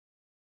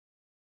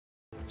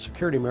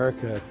Security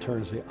America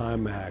turns the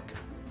AFIMAC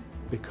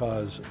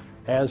because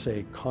as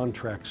a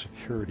contract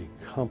security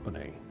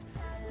company,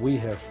 we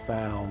have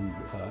found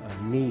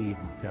a need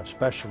to have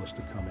specialists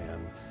to come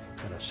in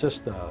and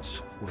assist us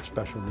where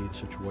special needs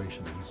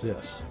situations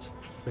exist.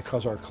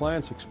 Because our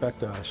clients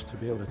expect us to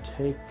be able to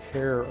take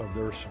care of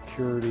their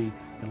security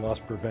and loss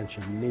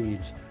prevention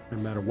needs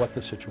no matter what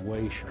the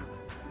situation.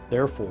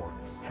 Therefore,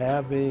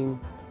 having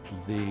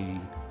the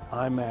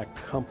AFIMAC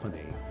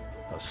company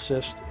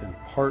assist and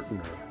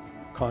partner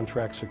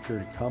contract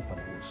security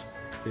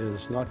companies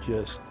is not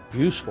just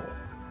useful,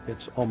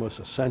 it's almost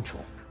essential.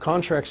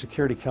 Contract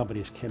security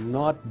companies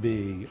cannot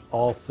be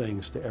all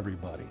things to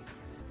everybody.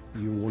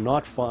 You will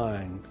not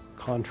find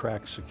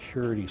contract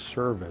security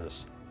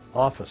service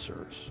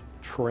officers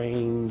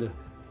trained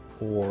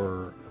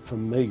or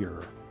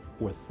familiar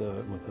with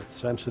the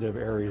sensitive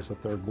areas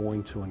that they're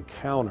going to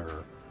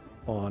encounter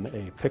on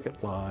a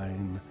picket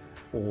line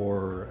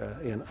or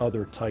in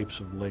other types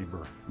of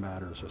labor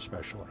matters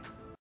especially.